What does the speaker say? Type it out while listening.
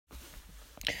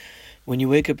When you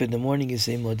wake up in the morning, you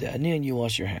say Modeh Ani and you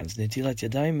wash your hands. Netilat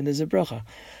Yadayim, and there's a bracha.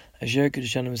 Asher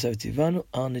Kedushanu Mesav Tivanu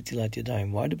al Netilat Yadayim.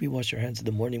 Why do we wash our hands in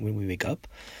the morning when we wake up?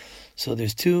 So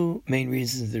there's two main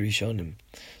reasons, the Rishonim.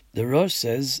 The Rosh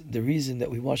says the reason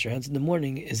that we wash our hands in the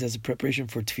morning is as a preparation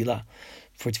for Tefillah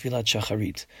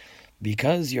Shacharit.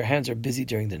 Because your hands are busy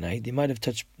during the night, they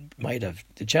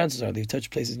the chances are they've touched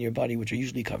places in your body which are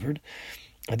usually covered,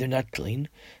 and they're not clean,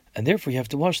 and therefore you have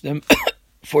to wash them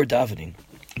for davening.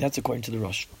 That's according to the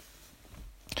Rosh.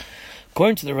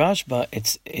 According to the Rashba,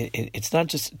 it's not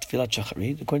just Tefillat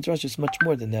Shacharit. According to Rosh, it's much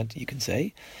more than that. You can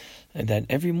say, and that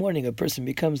every morning a person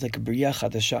becomes like a B'riyah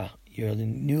Chadasha. You're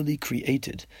newly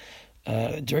created.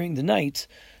 During the night,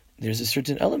 there's a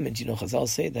certain element. Chazal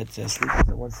say that sleep is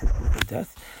the one sickness of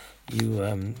death.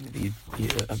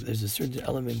 There's a certain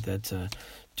element that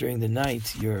during the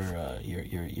night you're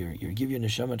give your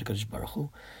neshama to Kadosh Baruch Hu,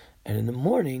 and in the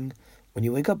morning when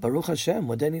you wake up, Baruch Hashem,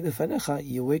 Modeni Lefanecha,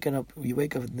 you wake up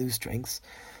with new strengths.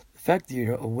 The fact that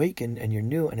you're awakened and you're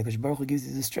new, and Kadosh Baruch Hu gives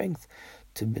you the strength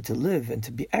to live and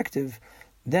to be active,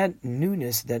 that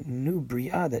newness, that new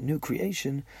Bria, that new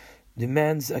creation,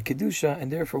 demands a kedusha,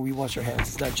 and therefore we wash our hands.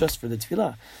 It's not just for the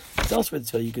tefillah; it's also for the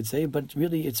tefillah, you could say, but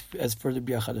really it's as for the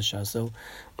Bria Chadasha. So,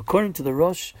 according to the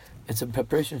Rosh, it's a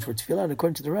preparation for tefillah, and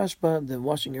according to the Rashba, the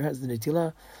washing your hands, the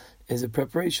netilah, is a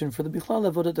preparation for the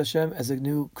Bichlal Avodat Hashem as a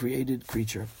new created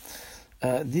creature.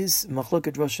 This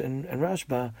Machloket Rosh and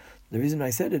Rashba, the reason I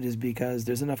said it is because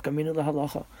there's enough kamina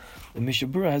lahalacha. The Mishnah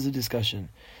Berurah has a discussion.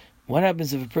 What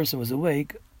happens if a person was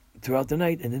awake throughout the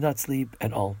night and did not sleep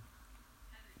at all?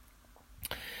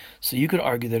 So you could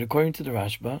argue that according to the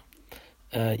Rashba,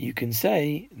 you can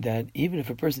say that even if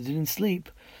a person didn't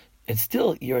sleep, it's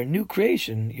still, you're a new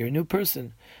creation, you're a new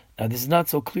person. Now this is not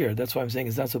so clear, that's why I'm saying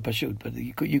it's not so pashut, but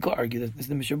you could argue that this is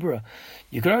the Mishnah Berurah.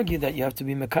 You could argue that you have to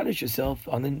be mekadosh yourself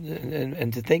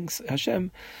and to thank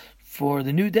Hashem for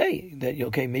the new day. That,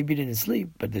 maybe you didn't sleep,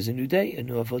 but there's a new day, a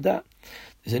new avodah.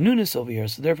 There's a newness over here,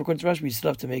 so therefore according to Rashba, you still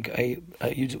have to make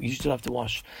you still have to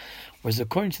wash. Whereas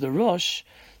according to the Rosh,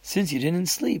 since you didn't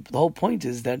sleep, the whole point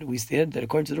is that we said that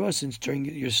according to the Rosh, since during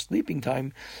your sleeping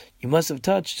time, you must have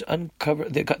touched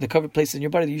the covered places in your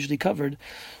body that are usually covered,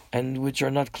 and which are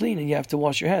not clean, and you have to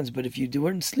wash your hands. But if you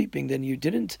weren't sleeping, then you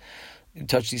didn't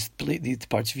touch these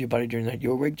parts of your body during the night. You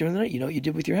were awake during the night. You know what you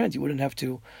did with your hands. You wouldn't have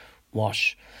to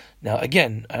wash. Now,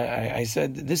 again, I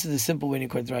said this is a simple way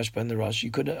according to Rashba and the Rosh.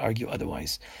 You could argue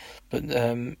otherwise. But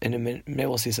in a minute, maybe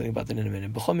we'll say something about that in a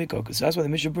minute. So that's why the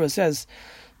Mishnah Berurah says,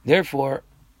 therefore,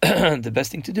 the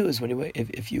best thing to do is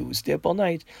if you stay up all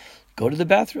night, go to the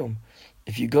bathroom.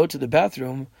 If you go to the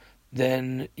bathroom,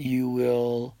 then you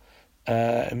will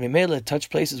touch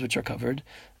places which are covered,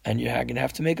 and you're going to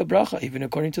have to make a bracha, even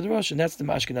according to the Rosh, and that's the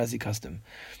Ashkenazi custom.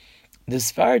 The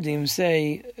Sfardim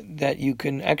say that you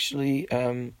can actually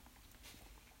that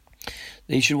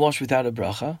you should wash without a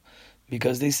bracha,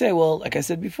 because they say, well, like I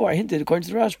said before, I hinted, according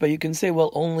to the Rosh, but you can say,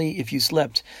 well, only if you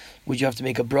slept would you have to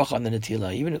make a bracha on the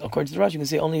netilah. Even according to the Rosh, you can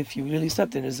say only if you really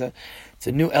slept, and it's a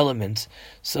new element.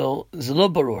 So zelo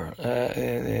barur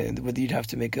whether you'd have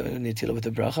to make a netilah with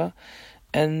a bracha,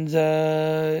 and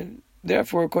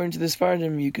therefore, according to this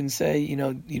Fardim, you can say, you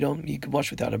can wash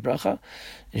without a bracha.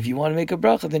 And if you want to make a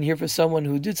bracha, then hear for someone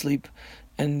who did sleep,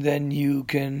 and then you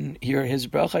can hear his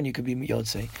bracha, and you could be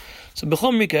yotzei. So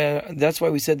b'chol mikra, that's why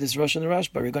we said this Rosh and the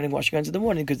Rashba regarding washing hands in the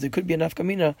morning, because there could be enough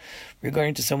kamina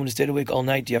regarding to someone who stayed awake all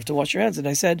night. You have to wash your hands, and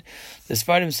I said the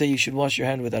Sfardim say you should wash your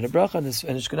hand without a bracha, and the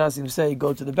Ashkenazim say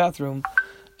go to the bathroom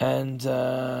and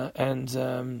go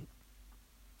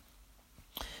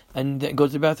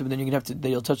to the bathroom, then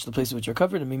you'll touch the places which are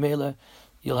covered, and mimela,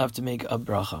 you'll have to make a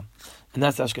bracha. And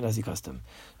that's the Ashkenazi custom.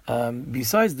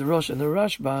 Besides the Rosh and the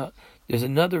Rashba, there's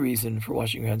another reason for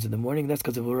washing your hands in the morning, that's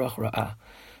because of Ruach Ra'ah.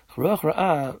 Ruach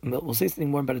Ra'ah, we'll say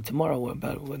something more about it tomorrow,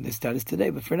 about what the status today,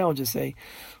 but for now I'll just say,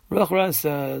 Ruach Ra'ah is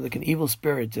like an evil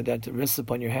spirit that rests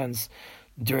upon your hands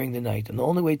during the night. And the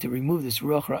only way to remove this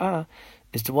Ruach Ra'ah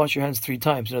is to wash your hands 3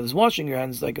 times. Now, there's washing your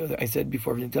hands, like I said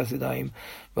before, Rosh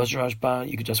Rashba,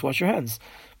 you could just wash your hands,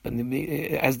 but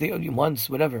as they once,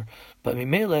 whatever. But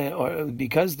Mimele, or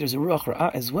because there's a Ruach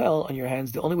Ra'ah as well on your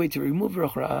hands, the only way to remove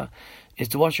Ruach Ra'ah is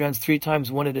to wash your hands 3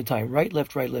 times, one at a time. Right,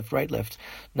 left, right, left, right, left.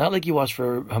 Not like you wash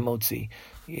for Hamotzi,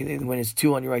 when it's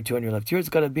 2 on your right, 2 on your left. Here it's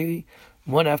got to be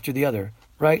one after the other.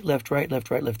 Right, left, right,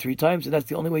 left, right, left 3 times, and that's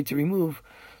the only way to remove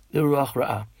the Ruach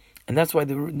Ra'ah. And that's why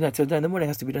the Netzah in the morning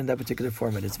has to be done in that particular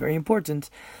format. It's very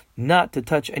important not to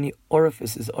touch any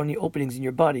orifices, any openings in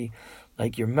your body,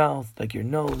 like your mouth, like your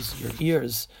nose, your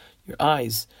ears, your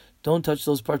eyes. Don't touch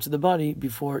those parts of the body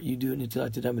before you do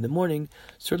Netilat Yadayim in the morning.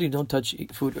 Certainly don't touch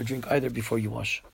food or drink either before you wash.